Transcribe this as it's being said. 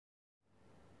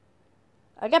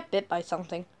I got bit by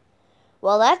something.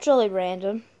 Well, that's really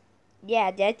random.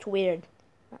 Yeah, that's weird.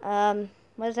 What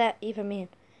does that even mean?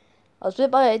 I was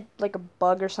bit by, like, a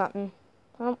bug or something.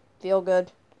 I don't feel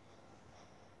good.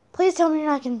 Please tell me you're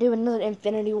not gonna do another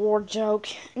Infinity War joke.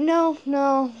 No,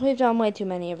 we've done way too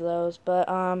many of those, but,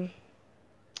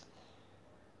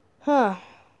 huh.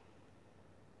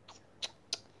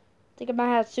 Think I might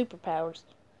have superpowers.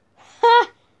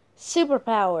 Ha!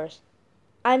 Superpowers.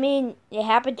 I mean, it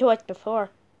happened to us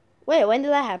before. Wait, when did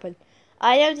that happen?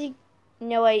 I don't think...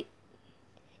 No, wait.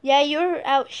 Yeah, you were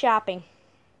out shopping.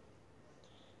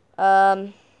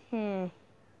 Hmm.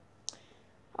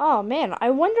 Oh, man, I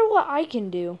wonder what I can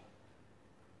do.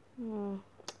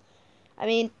 I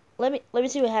mean, let me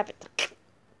see what happens.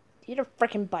 You don't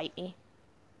freaking bite me.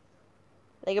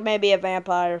 I think it may be a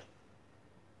vampire.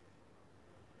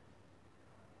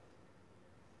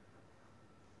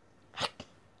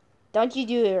 Don't you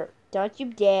dare. Don't you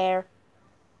dare.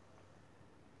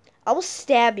 I will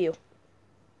stab you.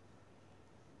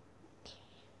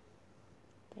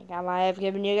 I think I might have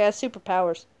given you guys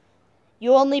superpowers.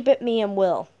 You only bit me and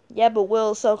Will. Yeah, but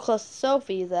Will is so close to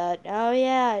Sophie that... Oh,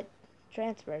 yeah, it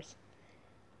transfers.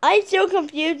 I'm so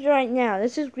confused right now.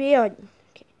 This is weird.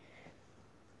 Okay.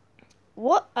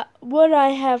 What would I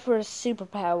have for a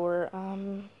superpower?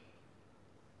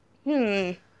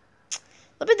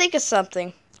 Let me think of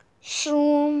something.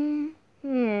 I'm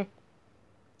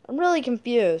really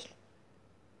confused.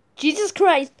 Jesus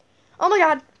Christ! Oh my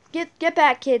God! Get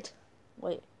back, kids!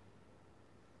 Wait.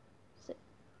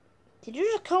 Did you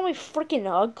just call me freaking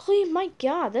ugly? My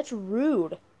God, that's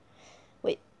rude.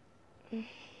 Wait.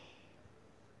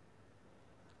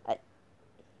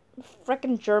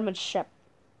 Freaking German Shepherd.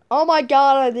 Oh my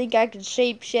God, I think I can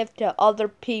shapeshift to other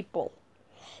people.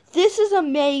 This is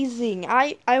amazing.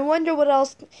 I wonder what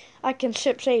else I can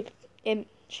shape in.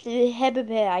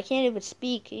 I can't even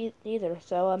speak either.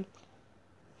 So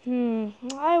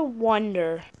I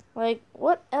wonder. Like,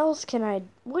 what else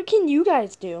what can you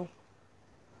guys do?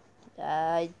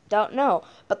 I don't know.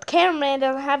 But the cameraman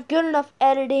doesn't have good enough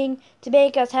editing to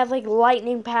make us have, like,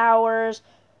 lightning powers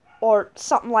or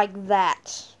something like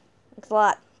that. Thanks a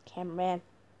lot, cameraman.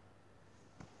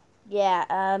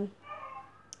 Yeah,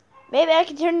 maybe I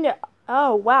can turn into...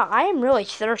 Oh, wow, I am really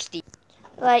thirsty.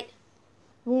 Like,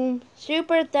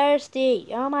 super thirsty.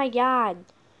 Oh, my God.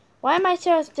 Why am I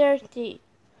so thirsty?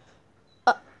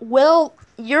 Will,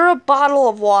 you're a bottle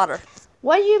of water.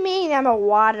 What do you mean I'm a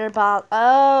water bottle?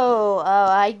 Oh,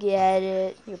 I get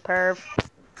it. You perv.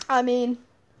 I mean...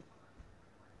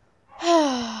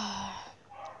 Ow,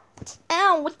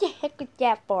 what the heck was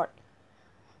that for?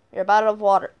 You're a bottle of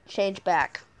water. Change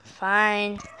back.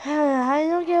 Fine. I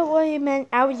don't get what you meant.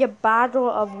 I was a bottle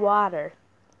of water.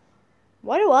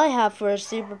 What do I have for a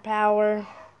superpower?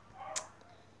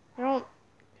 I don't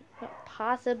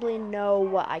possibly know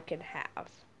what I could have.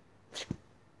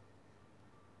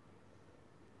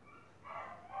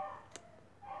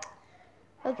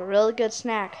 That's a really good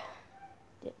snack.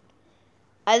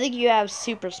 I think you have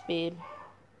super speed.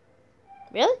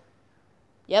 Really?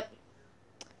 Yep.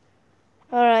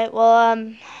 Alright,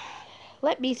 well,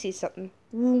 let me see something.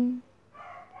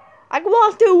 I can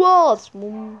walk through walls.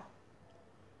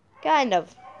 Kind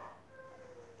of.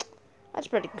 That's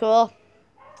pretty cool.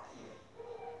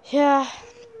 Yeah.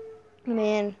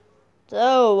 Man.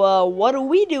 So, what do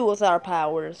we do with our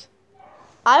powers?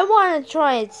 I want to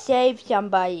try and save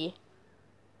somebody.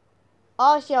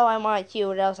 Also, I want to see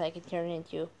what else I can turn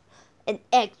into. An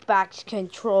Xbox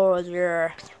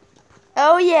controller.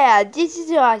 Oh yeah, this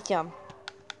is awesome.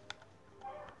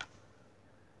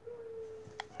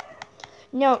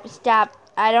 No, stop.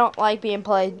 I don't like being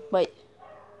played. Wait.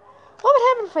 What would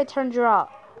happen if I turned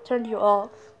you off?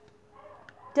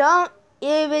 Don't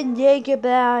even think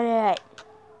about it.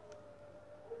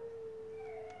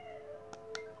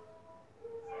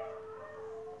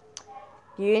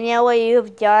 Do you know what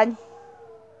you've done?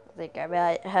 I think I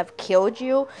might have killed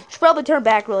you. Should probably turn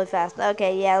back really fast.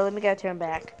 Okay, yeah, let me go turn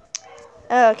back.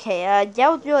 Okay, that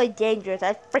was really dangerous.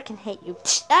 I freaking hate you.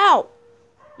 Ow!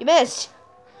 You missed.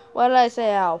 Why did I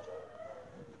say ow?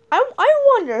 I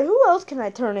wonder, who else can I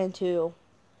turn into?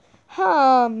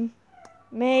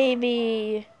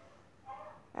 Maybe,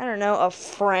 I don't know, a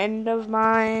friend of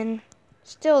mine?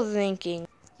 Still thinking.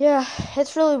 Yeah,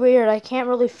 it's really weird. I can't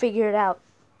really figure it out.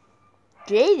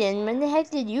 Jaden, when the heck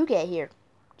did you get here?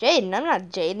 Jaden, I'm not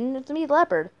Jaden. It's me,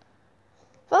 Leopard.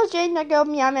 If I was Jaden, I'd go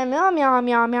meow, meow, meow, meow,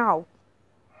 meow, meow.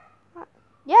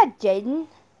 Yeah, Jaden.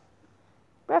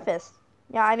 Breakfast.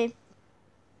 Yeah, I mean,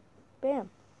 bam.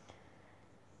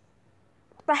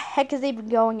 What the heck is even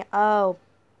going? Oh,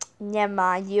 never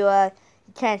mind. You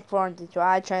transformed into.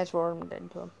 I transformed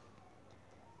into him.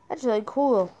 That's really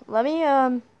cool. Let me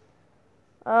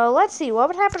let's see. What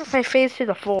would happen if I face to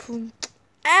the floor?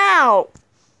 Ow!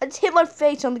 I just hit my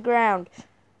face on the ground. I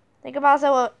think I'm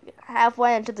also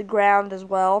halfway into the ground as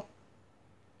well.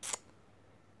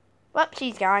 Well,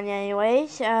 she's gone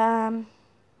anyways. It's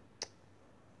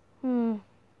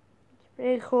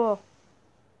pretty cool.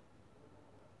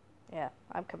 Yeah,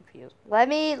 I'm confused. Let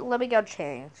me go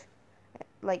change.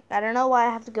 Like, I don't know why I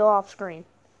have to go off screen.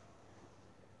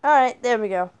 Alright, there we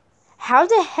go. How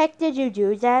the heck did you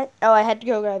do that? Oh, I had to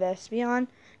go grab Espion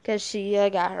because she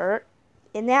got hurt.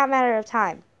 In that matter of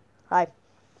time. Hi.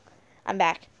 I'm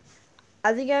back.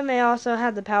 I think I may also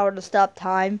have the power to stop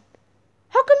time.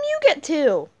 How come you get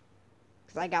two?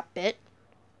 Because I got bit.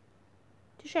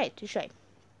 Touche. I'm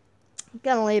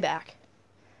gonna lay back.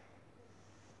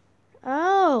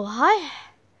 Oh,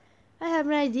 I have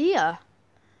an idea.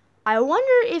 I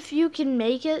wonder if you can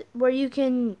make it where you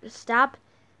can stop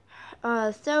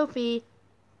Sophie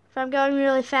from going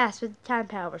really fast with time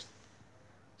powers.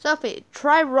 Sophie,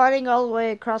 try running all the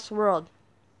way across the world.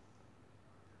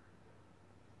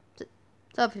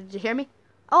 Sophie, did you hear me?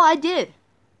 Oh, I did.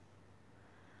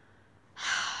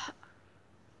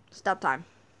 Stop time.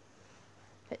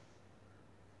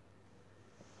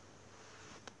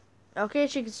 Okay,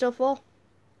 she can still fall.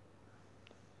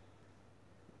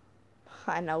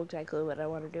 I know exactly what I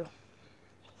want to do.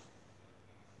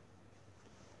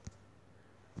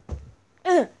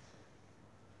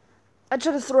 I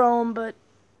tried to throw him, but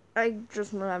I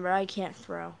just remember I can't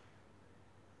throw.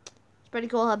 It's pretty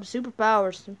cool to have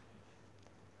superpowers.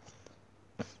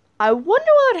 I wonder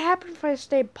what would happen if I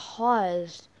stayed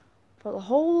paused for the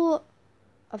whole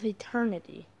of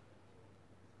eternity.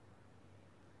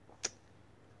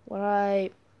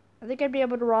 I think I'd be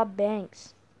able to rob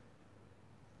banks.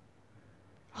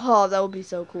 Oh, that would be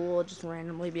so cool. Just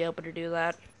randomly be able to do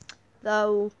that.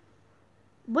 Though,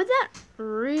 would that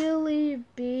really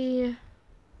be a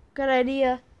good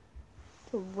idea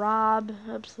to rob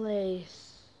a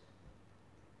place?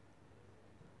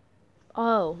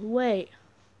 Oh, wait.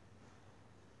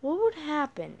 What would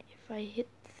happen if I hit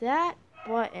that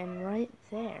button right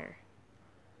there?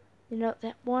 You know,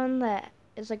 that one that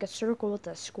is like a circle with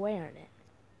a square in it.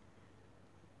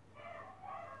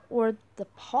 Or the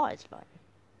pause button.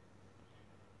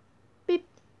 Beep.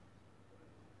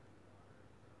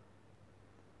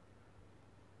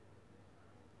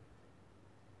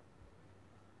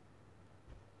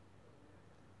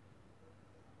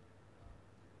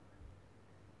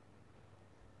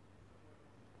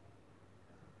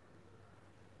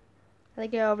 I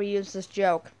think I overused this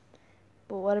joke.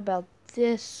 But what about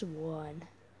this one?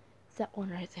 That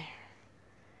one right there.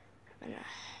 I'm gonna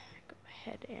go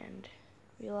ahead and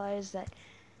realize that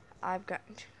I've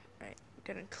gotten... Right, I'm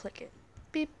gonna click it.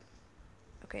 Beep.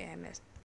 Okay, I missed.